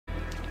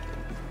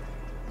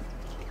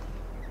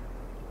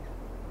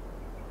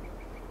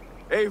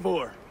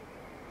Eivor,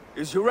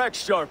 is your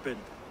axe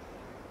sharpened?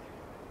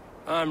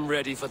 I'm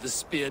ready for the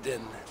spear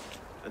din.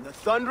 And the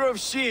thunder of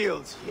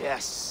shields,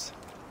 yes.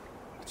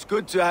 It's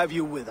good to have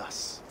you with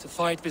us. To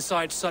fight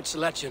beside such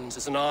legends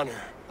is an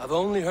honor. I've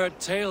only heard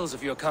tales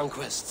of your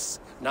conquests.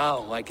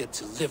 Now I get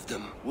to live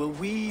them. We'll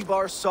weave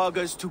our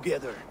sagas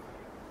together,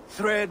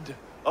 thread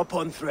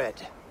upon thread.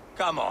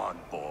 Come on,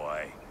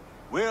 boy.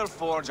 We'll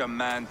forge a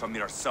man from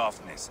your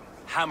softness,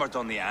 hammered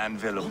on the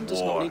anvil of One war.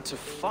 does not need to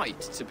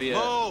fight to be a...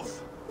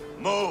 Move!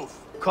 Move!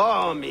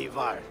 Calm,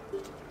 Ivar.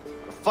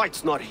 The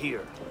fight's not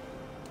here.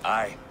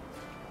 Aye.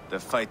 The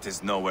fight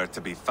is nowhere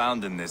to be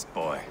found in this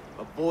boy.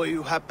 A boy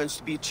who happens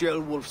to be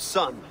Ceolwulf's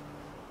son.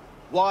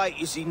 Why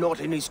is he not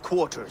in his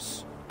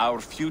quarters? Our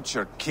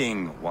future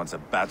king wants a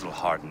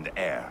battle-hardened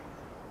heir.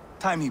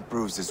 Time he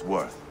proves his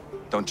worth,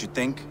 don't you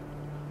think?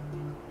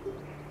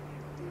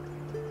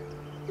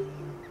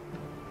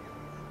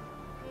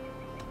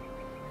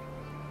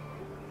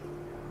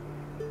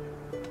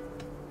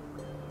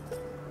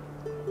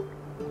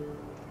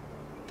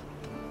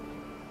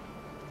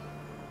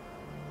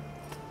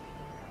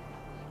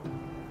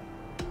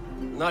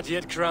 Not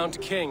yet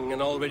crowned king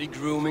and already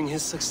grooming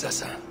his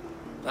successor.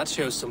 That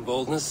shows some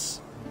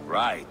boldness.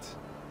 Right.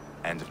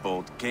 And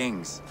bold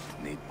kings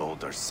need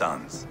bolder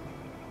sons.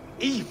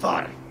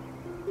 Ivar!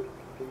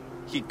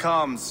 He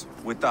comes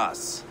with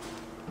us.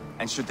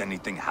 And should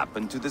anything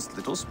happen to this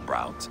little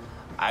sprout,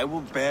 I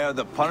will bear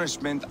the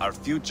punishment our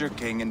future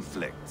king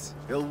inflicts.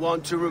 He'll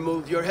want to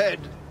remove your head.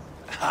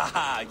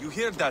 Haha, you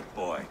hear that,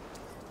 boy?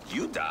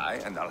 You die,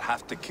 and I'll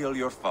have to kill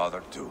your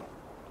father, too.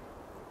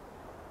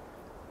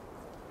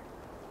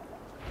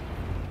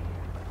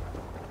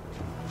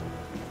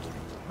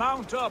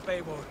 Mount up,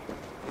 Eivor.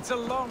 It's a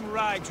long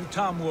ride to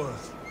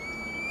Tamworth.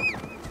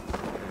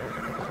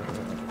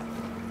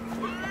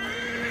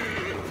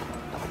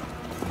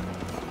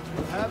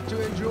 You'll have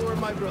to endure,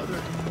 my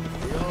brother.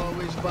 He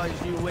always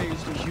finds new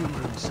ways to humor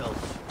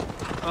himself.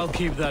 I'll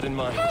keep that in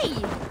mind. Hey!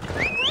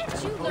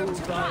 Where'd you learn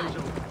to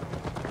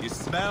ride? You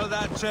smell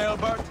that,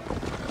 Ceolbert?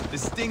 The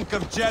stink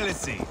of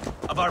jealousy,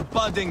 of our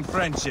budding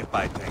friendship,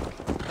 I think.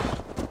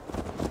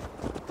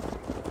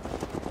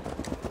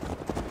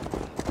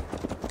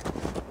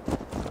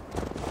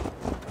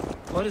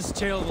 What is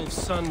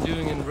Ceolwulf's son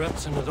doing in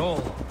Repton at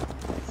all?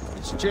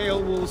 It's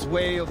Ceolwulf's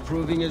way of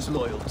proving his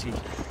loyalty.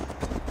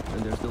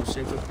 And there's no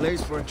safer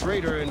place for a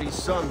traitor and his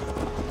son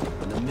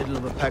in the middle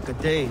of a pack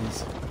of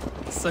Danes.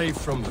 Safe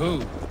from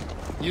who?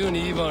 You and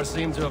Ivar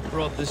seem to have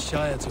brought this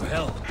Shire to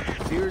hell.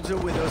 Beards are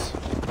with us,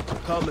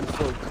 common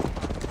folk.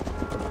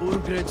 But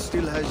Burgred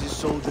still has his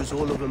soldiers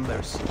all over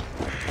Mercia.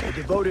 They're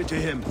devoted to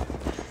him,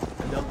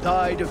 and they'll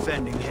die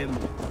defending him.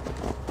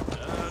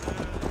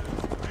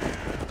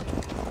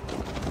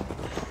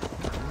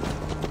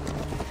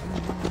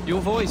 Your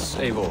voice,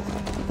 Eivor.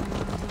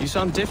 You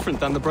sound different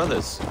than the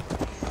brothers.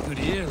 Good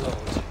ear, Lord.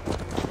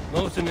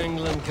 Most in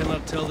England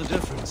cannot tell the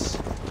difference.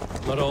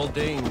 Not all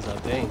Danes are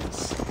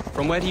Danes.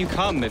 From where do you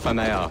come, if I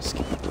may ask?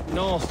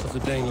 North of the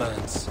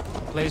Danelands.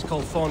 A place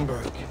called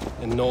Thornburg,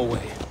 in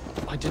Norway.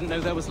 I didn't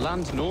know there was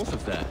land north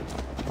of there.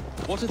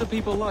 What are the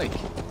people like?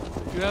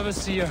 You ever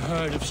see a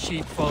herd of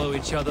sheep follow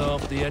each other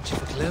off the edge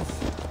of a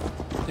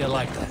cliff? They're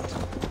like that.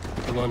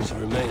 The ones who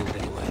remained,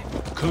 anyway.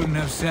 Couldn't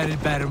have said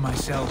it better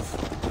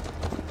myself.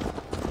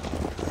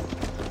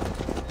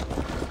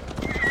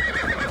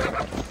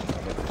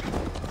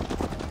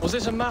 Was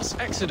it a mass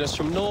exodus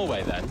from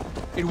Norway, then?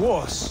 It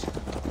was.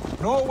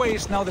 Norway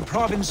is now the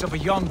province of a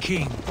young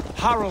king,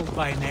 Harald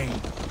by name.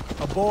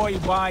 A boy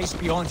wise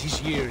beyond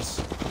his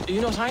years. Are you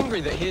not angry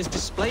that he has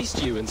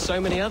displaced you and so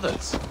many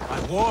others?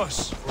 I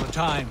was, for a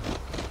time.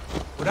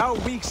 But our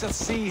weeks at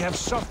sea have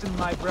softened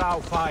my brow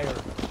fire.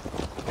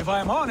 If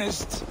I am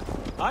honest,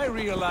 I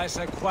realize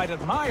I quite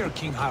admire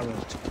King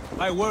Harald.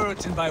 By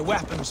words and by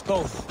weapons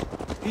both.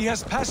 He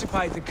has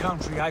pacified the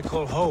country I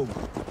call home.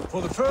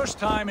 For the first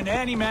time in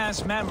any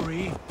man's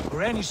memory,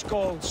 or any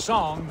skald's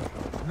song,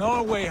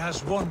 Norway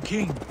has one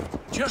king.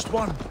 Just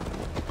one.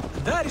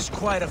 And that is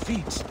quite a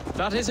feat.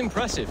 That is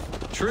impressive,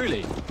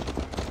 truly.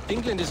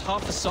 England is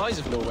half the size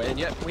of Norway, and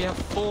yet we have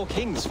 4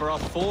 kings for our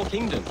 4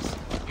 kingdoms.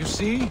 You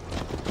see?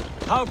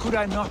 How could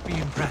I not be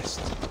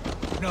impressed?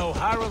 No,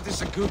 Harald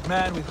is a good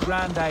man with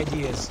grand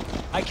ideas.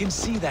 I can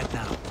see that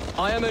now.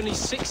 I am only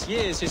 6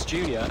 years his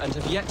junior and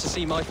have yet to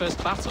see my first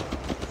battle.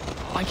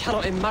 I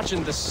cannot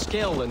imagine the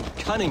skill and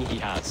cunning he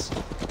has.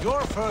 Your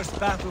first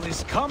battle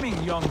is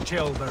coming, young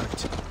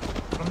Ceolbert.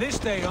 From this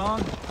day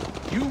on,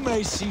 you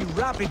may see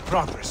rapid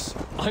progress.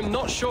 I'm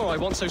not sure I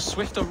want so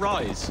swift a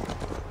rise.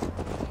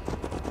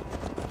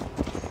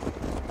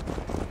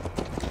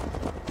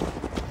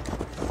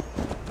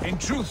 In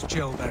truth,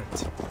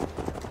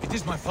 Ceolbert, it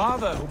is my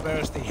father who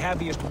bears the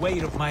heaviest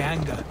weight of my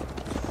anger,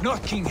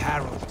 not King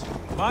Harald.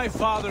 My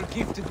father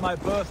gifted my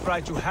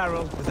birthright to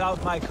Harald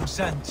without my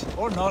consent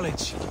or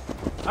knowledge.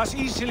 As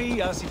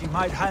easily as if he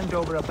might hand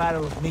over a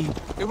barrel of mead.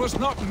 It was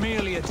not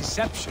merely a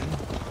deception,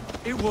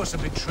 it was a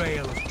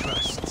betrayal of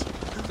trust.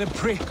 the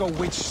prick of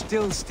which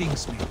still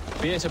stings me.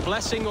 Be it a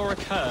blessing or a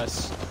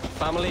curse,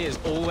 family is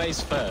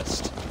always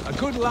first. A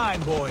good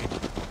line, boy.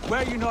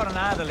 Were you not an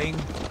atheling,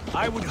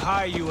 I would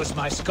hire you as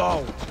my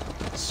skald.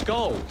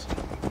 Skald?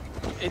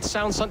 It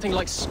sounds something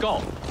like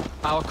Scott,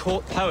 our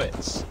court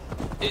poets.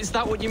 Is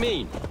that what you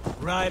mean?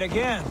 Right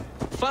again.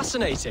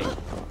 Fascinating.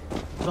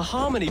 The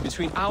harmony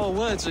between our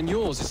words and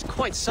yours is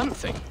quite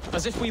something.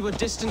 As if we were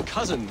distant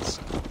cousins,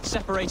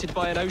 separated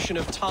by an ocean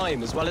of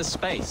time as well as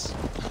space.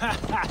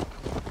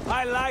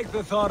 I like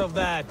the thought of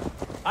that.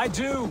 I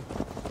do.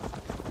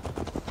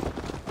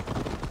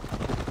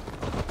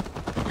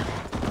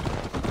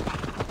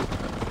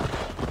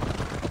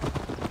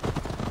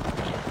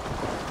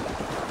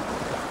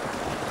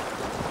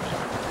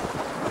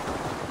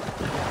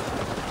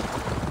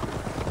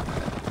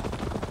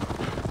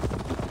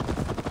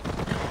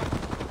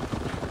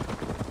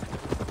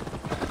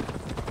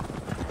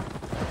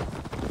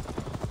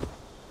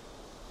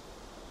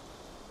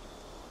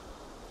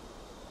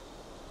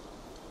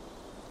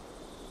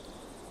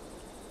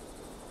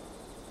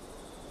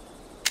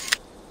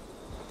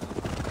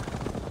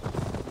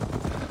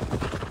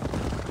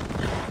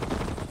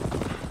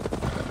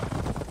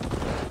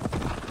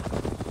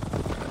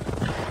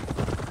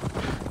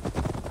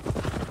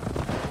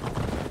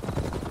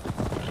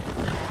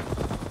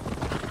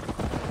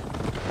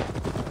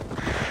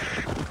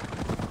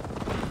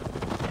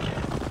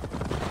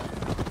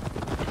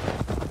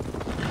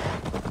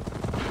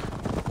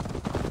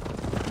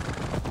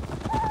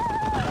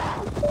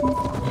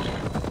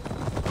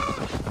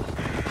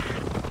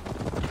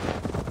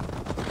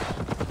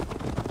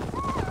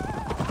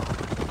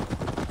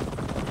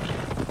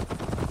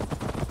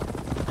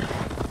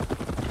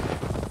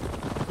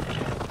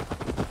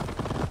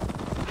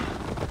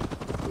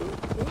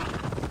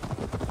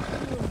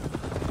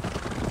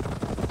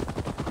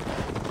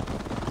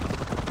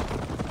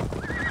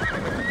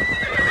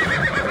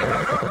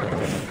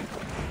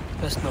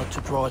 Best not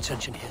to draw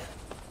attention here.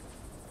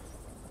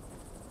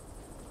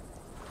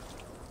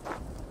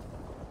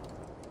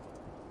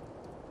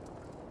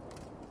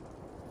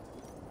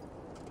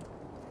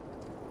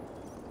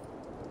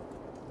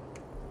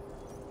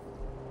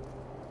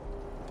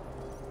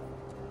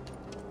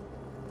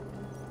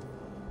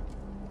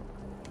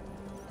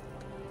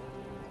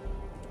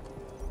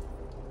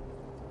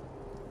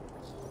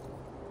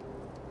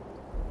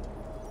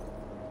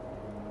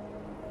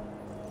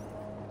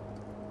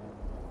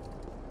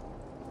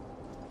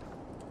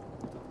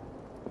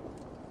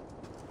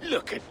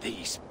 Look at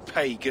these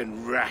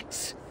pagan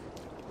rats.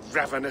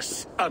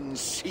 Ravenous,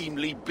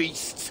 unseemly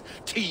beasts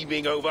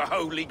teeming over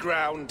holy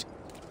ground.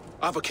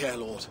 Have a care,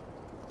 Lord.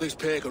 These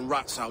pagan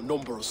rats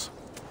outnumber us.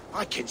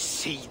 I can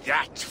see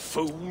that,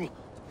 fool.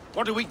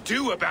 What do we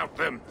do about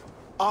them?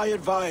 I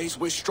advise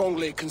we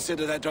strongly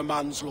consider their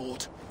demands,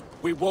 Lord.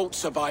 We won't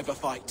survive a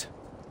fight.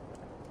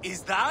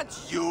 Is that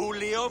you,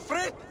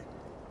 Leofrid?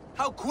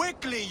 How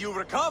quickly you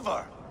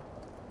recover!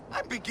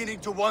 I'm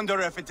beginning to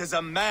wonder if it is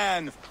a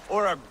man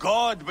or a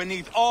god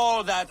beneath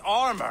all that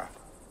armor.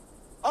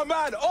 A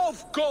man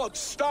of God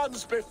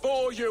stands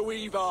before you,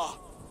 Ivar.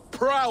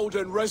 Proud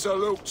and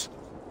resolute.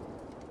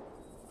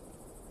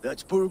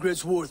 That's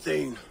Burgred's war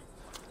thane.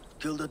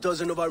 Killed a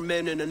dozen of our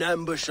men in an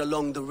ambush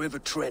along the River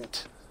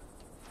Trent.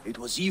 It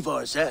was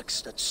Ivar's axe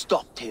that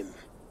stopped him.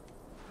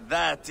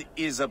 That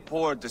is a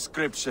poor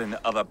description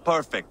of a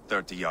perfect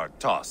 30-yard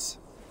toss.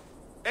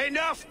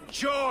 Enough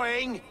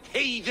jawing,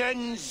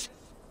 heathens!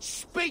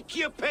 Speak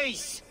your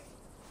piece!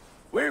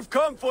 We've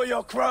come for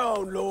your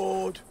crown,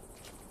 Lord.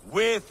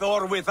 With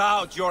or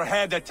without your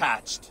head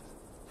attached.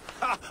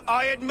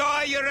 I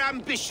admire your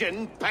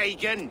ambition,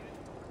 pagan.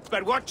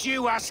 But what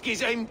you ask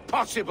is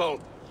impossible.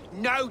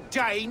 No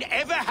Dane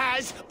ever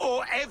has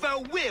or ever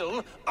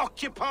will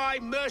occupy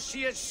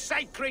Mercia's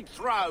sacred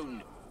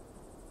throne.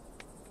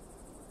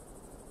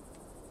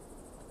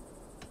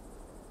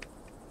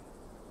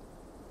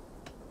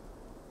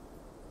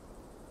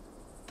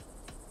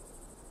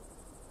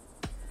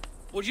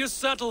 Would you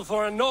settle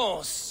for a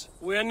Norse?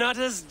 We're not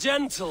as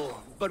gentle,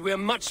 but we're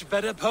much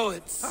better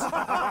poets.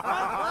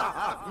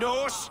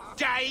 Norse,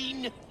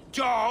 Dane,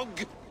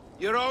 dog.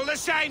 You're all the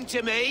same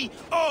to me.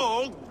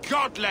 All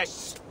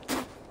godless.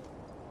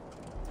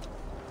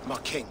 My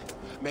king,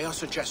 may I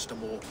suggest a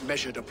more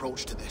measured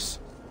approach to this?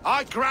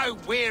 I grow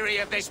weary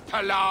of this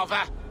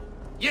palaver.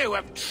 You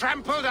have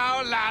trampled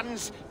our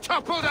lands,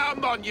 toppled our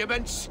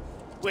monuments.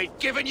 We've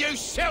given you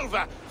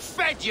silver,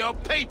 fed your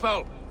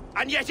people.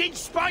 And yet, in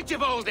spite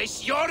of all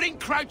this, your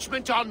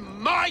encroachment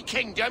on my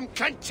kingdom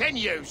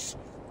continues.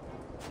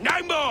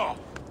 No more!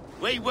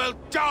 We will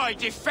die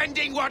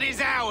defending what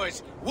is ours,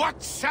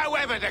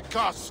 whatsoever the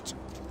cost.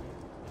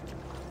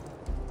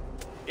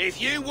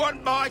 If you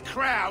want my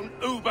crown,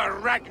 Uber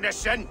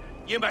Ragnarsson,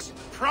 you must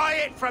pry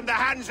it from the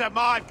hands of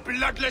my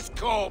bloodless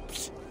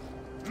corpse.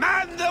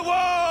 Man the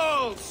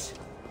walls!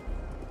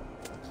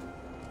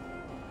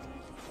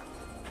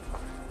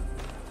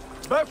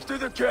 Back to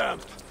the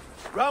camp.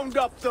 Round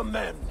up the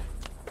men.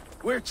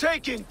 We're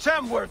taking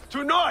Tamworth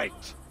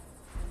tonight!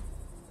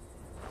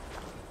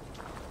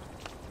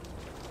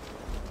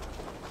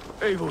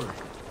 Eivor,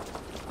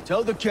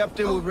 tell the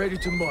captain we're ready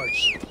to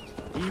march.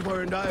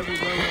 Eivor and I will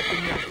line up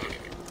in there.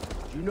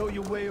 You know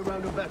your way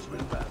around a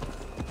battering ram.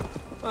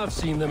 I've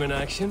seen them in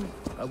action.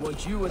 I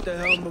want you at the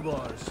helm of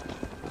ours.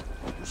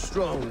 You're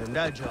strong and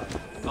agile.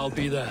 I'll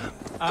be there.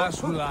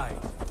 As will I.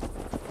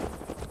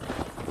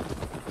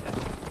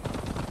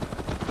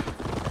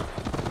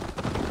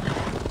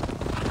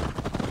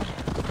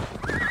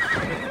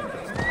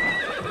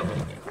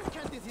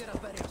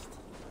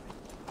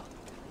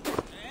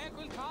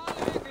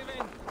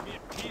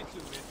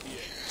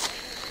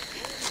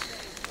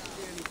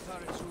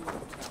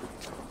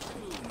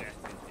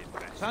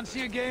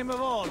 Fancy a game of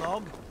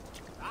Orlog?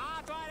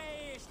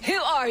 Who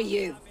are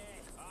you?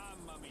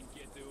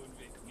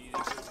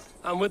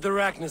 I'm with the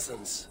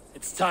Ragnarsons.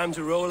 It's time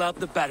to roll out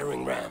the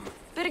battering ram.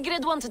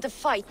 Birgrid wanted to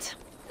fight.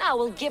 Now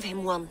we'll give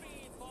him one.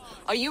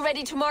 Are you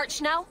ready to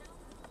march now?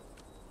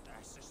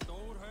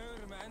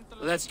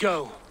 Let's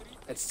go.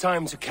 It's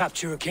time to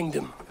capture a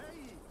kingdom.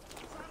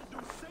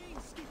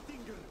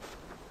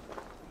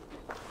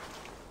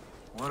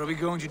 What are we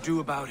going to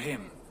do about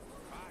him?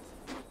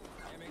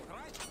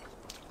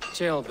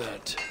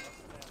 Jailbird.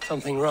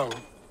 Something wrong?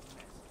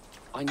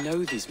 I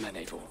know these men,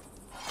 Eivor.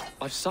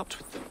 I've supped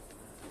with them.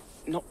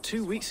 Not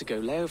 2 weeks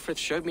ago, Leofrith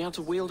showed me how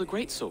to wield a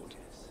greatsword.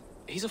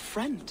 He's a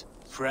friend.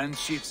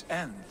 Friendships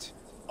end,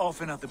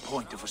 often at the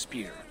point of a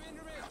spear.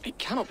 It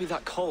cannot be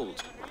that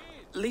cold.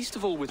 Least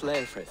of all with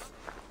Leofrith.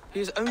 He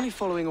is only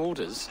following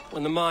orders.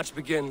 When the march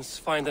begins,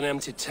 find an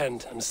empty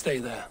tent and stay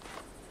there.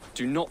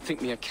 Do not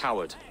think me a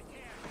coward.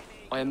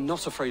 I am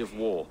not afraid of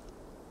war.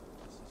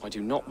 I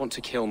do not want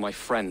to kill my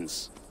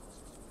friends.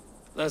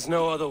 There's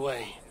no other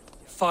way.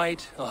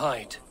 Fight or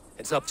hide.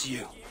 It's up to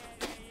you.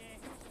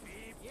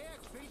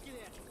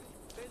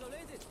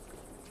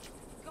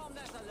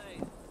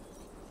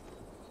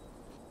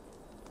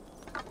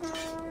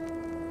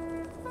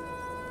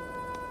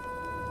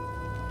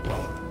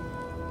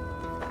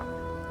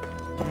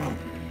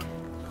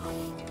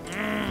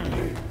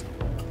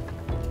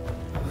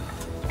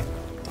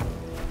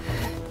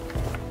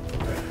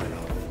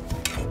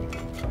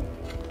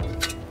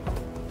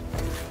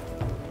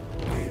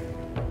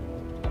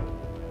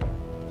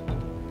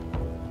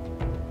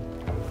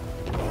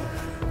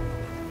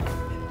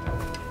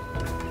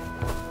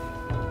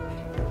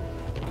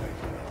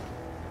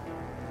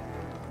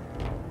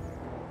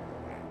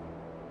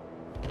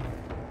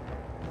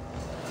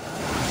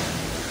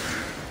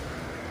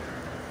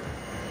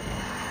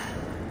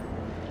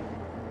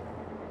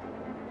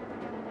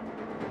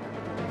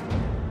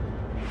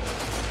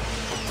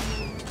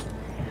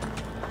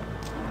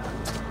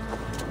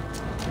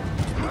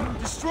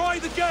 Destroy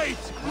the gate!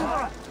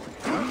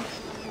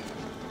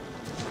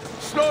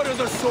 Slaughter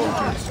the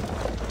soldiers!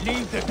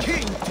 Leave the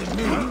king to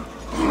me!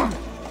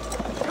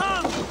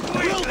 Come!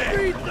 We'll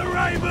beat the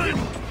raven!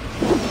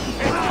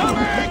 It's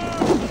coming!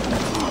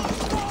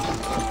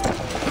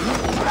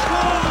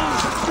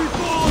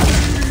 Before me!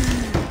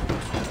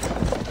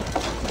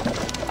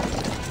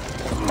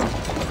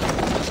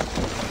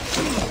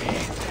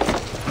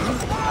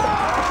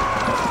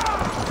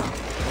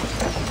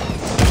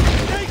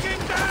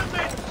 Taking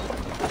damage!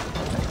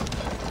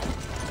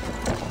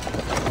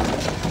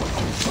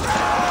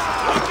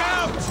 Look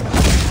out!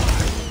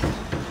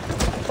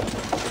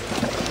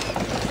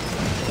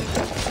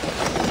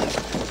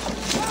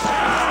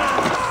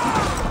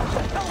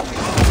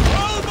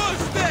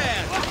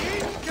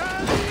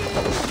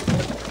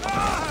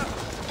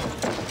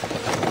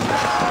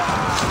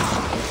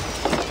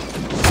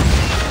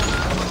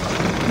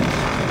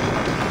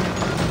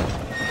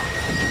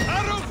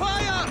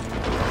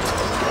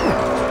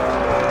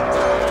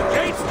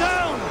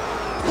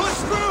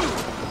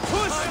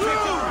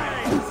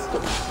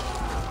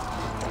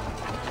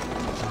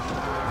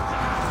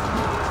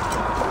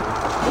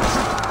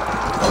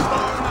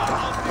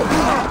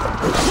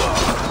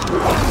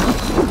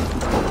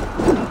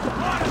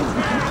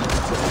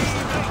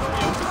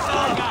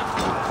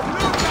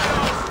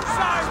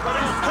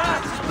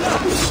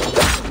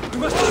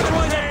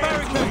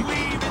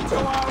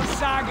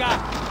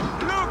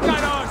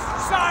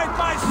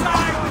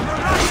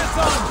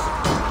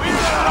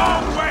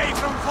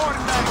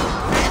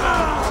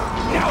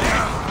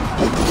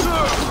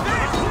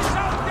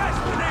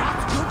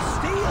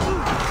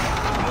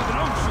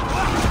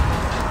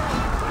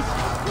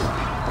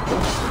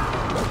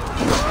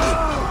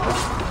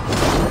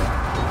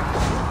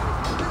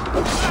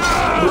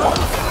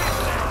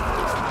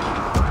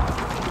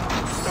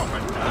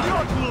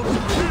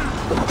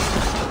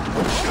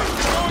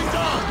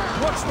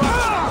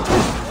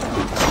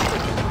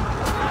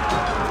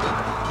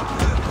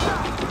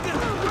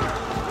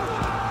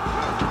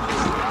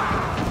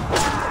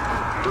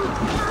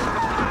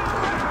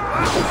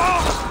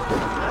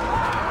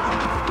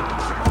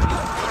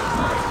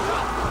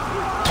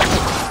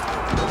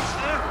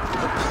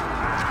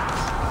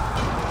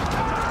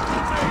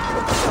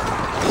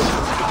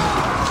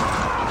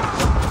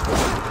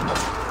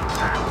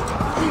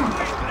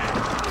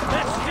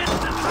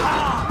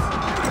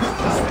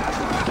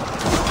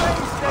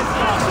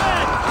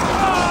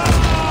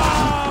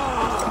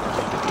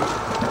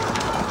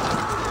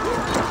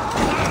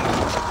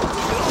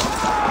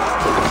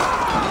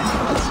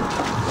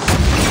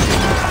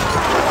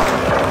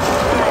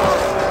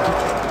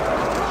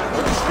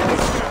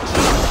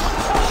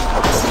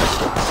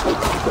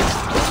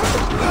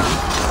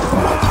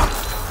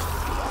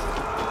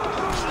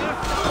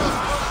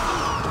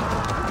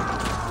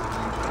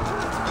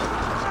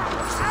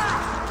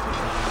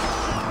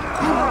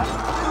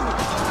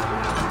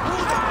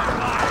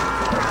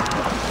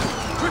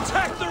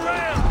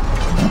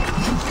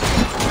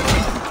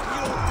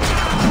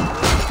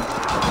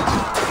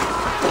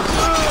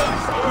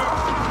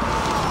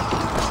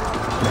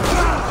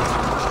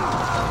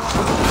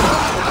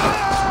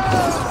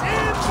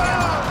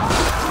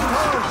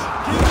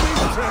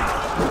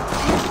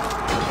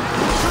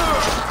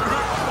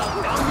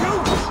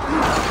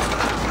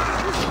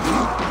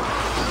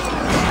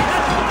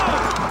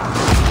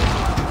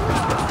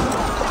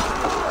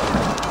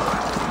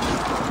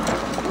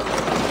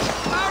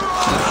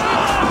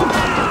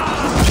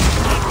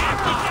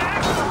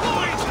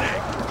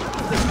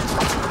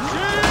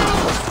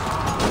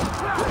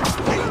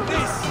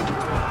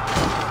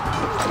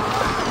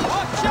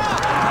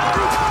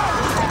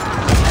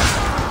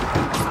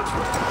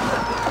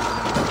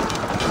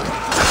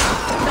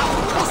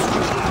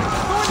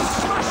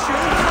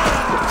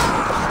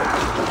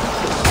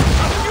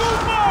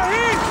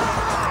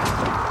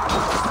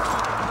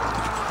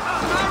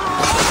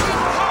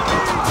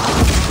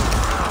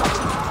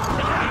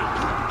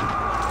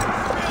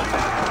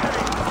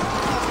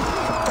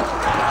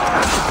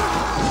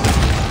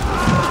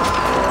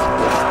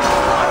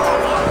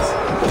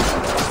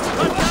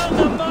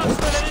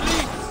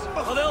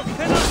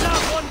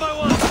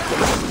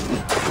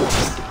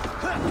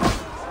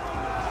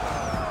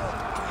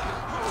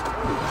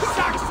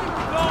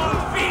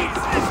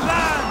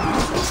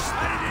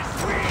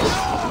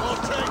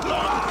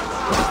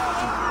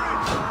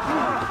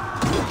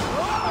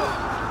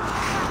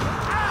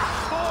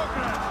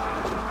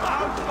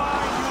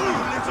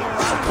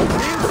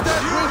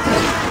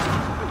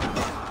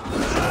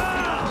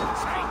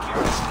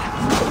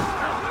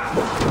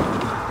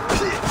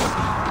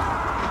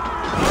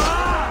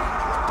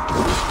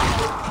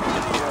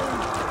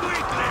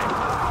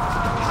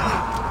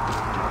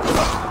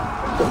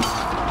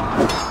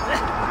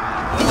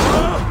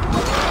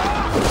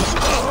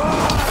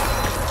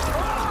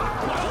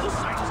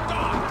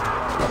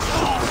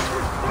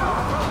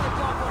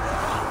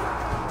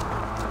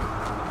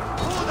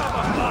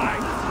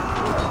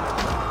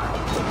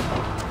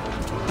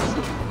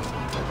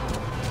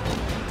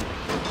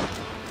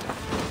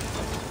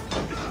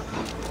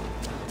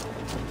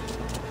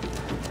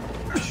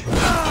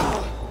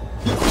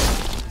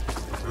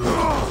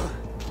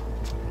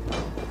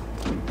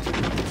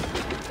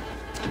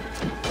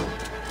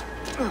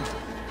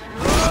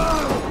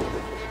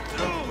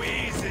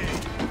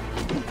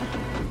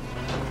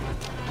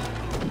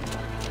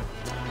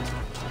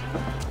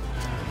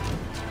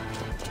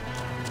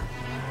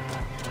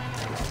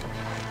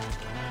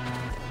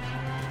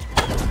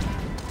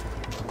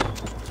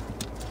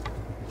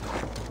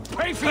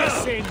 your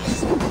sins!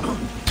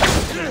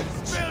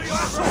 Spill your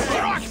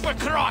strike for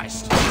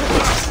Christ!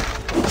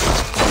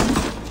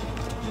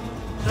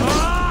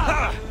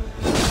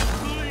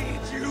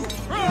 Bleed, you!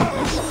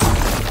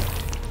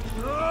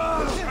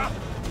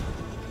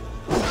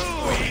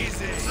 Too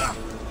easy!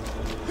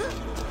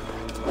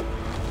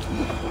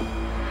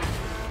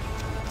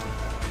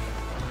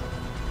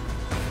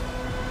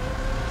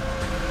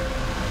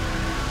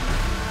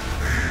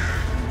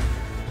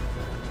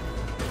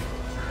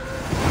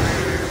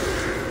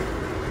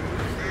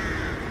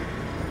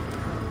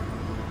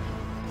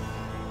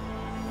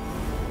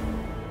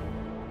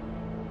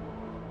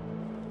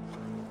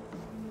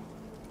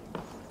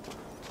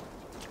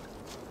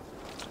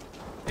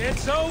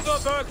 It's over,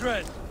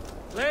 Bergred!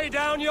 Lay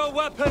down your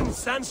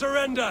weapons and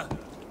surrender!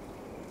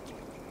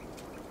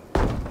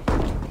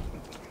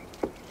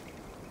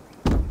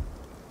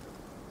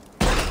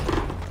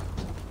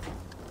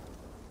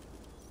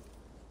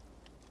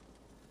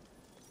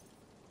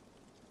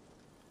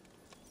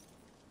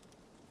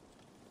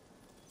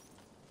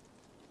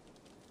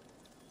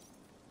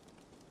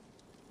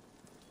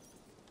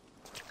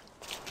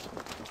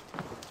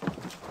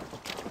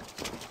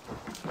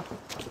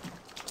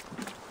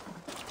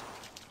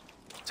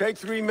 Take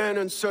 3 men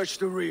and search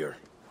the rear.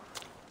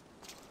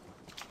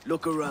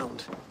 Look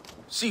around.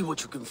 See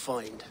what you can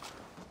find.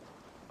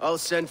 I'll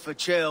send for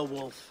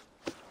Ceolwulf.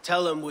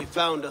 Tell him we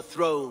found a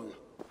throne.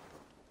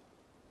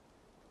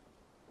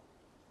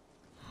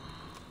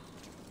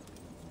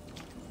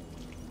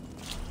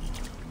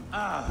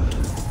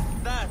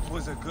 That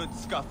was a good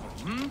scuffle,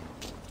 hmm?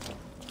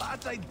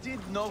 But I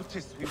did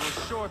notice we were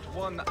short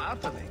one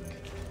atheling.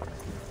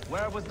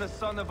 Where was the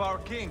son of our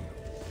king?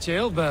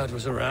 Ceolbad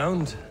was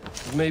around.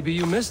 Maybe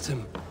you missed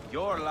him.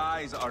 Your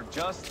lies are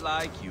just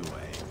like you,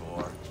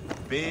 Eivor.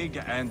 Big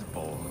and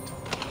bold.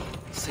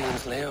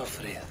 Seems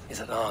Leofrith is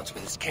at odds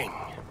with his king,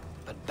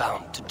 but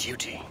bound to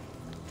duty.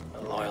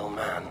 A loyal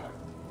man.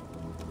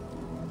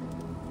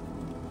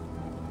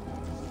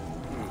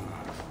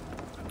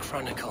 A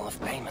chronicle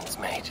of payments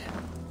made.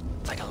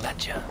 Like a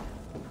ledger.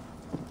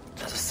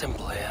 There's a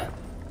symbol here.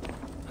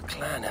 A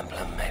clan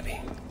emblem, maybe.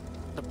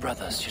 The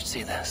brothers should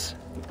see this.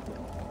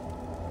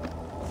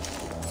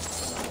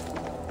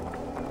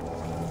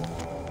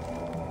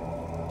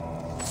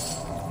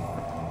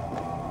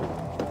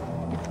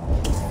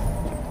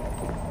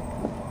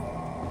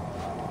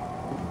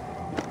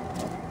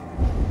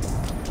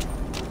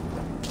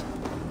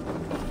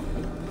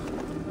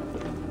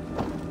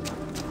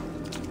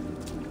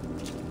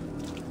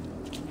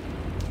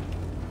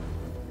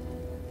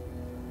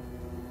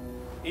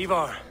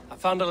 Ivar, I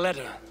found a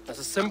letter. There's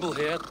a symbol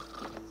here.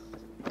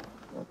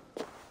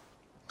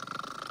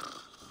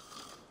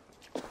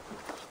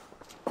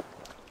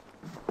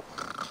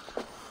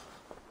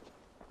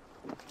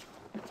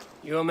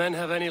 Your men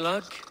have any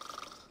luck?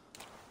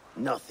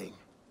 Nothing.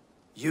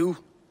 You?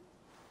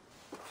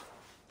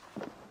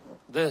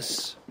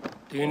 This.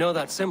 Do you know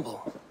that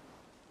symbol?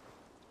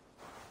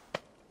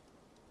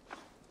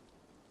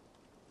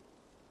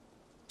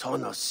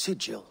 Tana's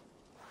sigil.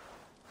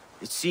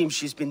 It seems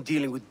she's been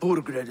dealing with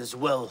Burgred as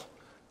well.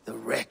 The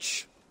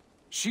wretch.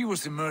 She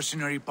was the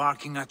mercenary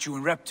barking at you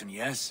in Repton,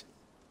 yes?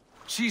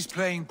 She's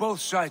playing both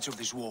sides of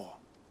this war.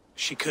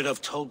 She could have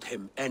told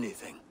him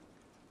anything.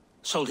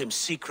 Sold him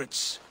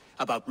secrets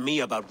about me,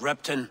 about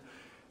Repton,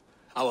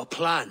 our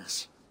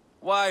plans.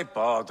 Why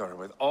bother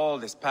with all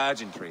this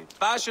pageantry?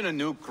 Fashion a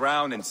new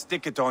crown and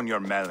stick it on your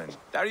melon.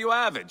 There you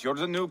have it, you're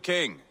the new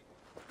king.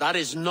 That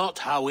is not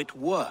how it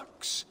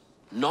works.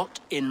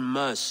 Not in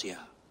Mercia.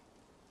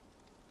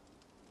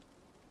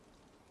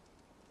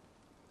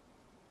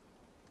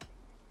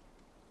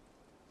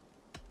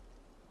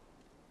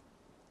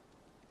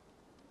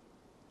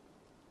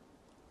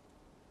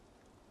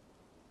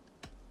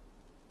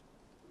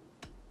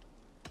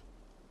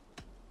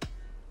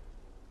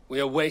 We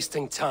are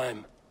wasting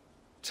time.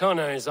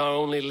 Tana is our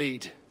only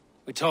lead.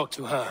 We talk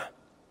to her.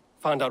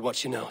 Find out what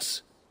she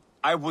knows.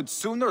 I would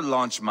sooner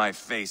launch my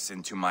face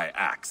into my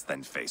axe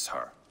than face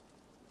her.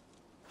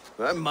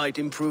 That might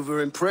improve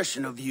her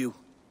impression of you.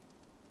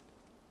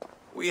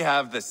 We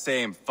have the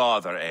same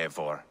father,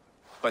 Eivor.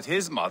 But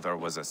his mother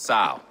was a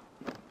sow.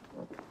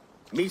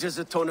 Meet us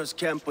at Tana's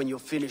camp when you're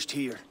finished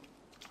here.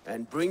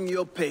 And bring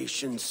your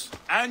patience.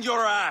 And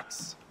your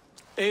axe!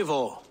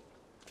 Eivor,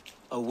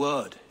 a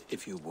word,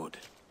 if you would.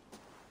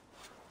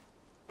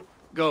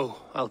 Go,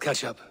 I'll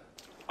catch up.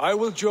 I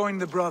will join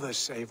the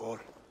brothers, Eivor.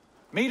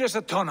 Meet us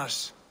at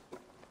Tana's.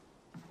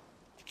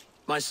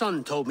 My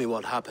son told me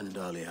what happened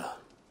earlier,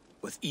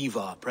 with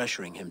Ivar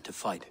pressuring him to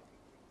fight.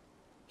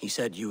 He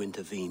said you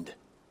intervened.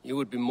 You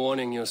would be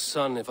mourning your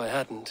son if I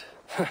hadn't.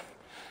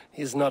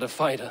 He's not a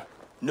fighter.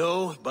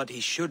 No, but he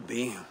should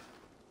be.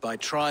 By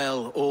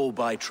trial or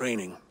by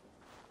training.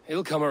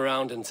 He'll come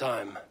around in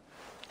time.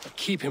 But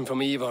keep him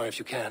from Ivar if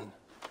you can.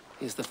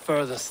 He's the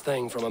furthest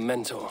thing from a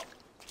mentor.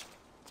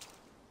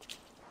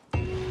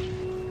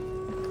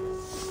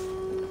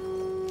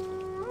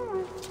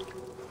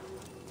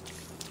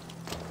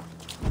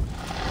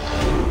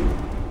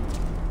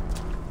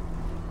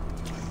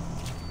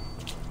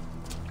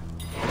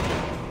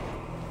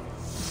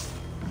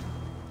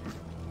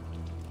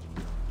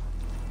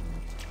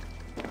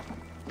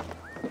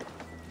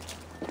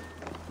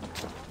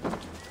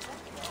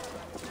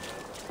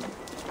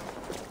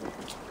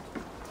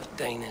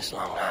 Danish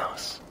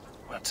longhouse,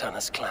 where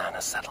Turner's clan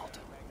has settled.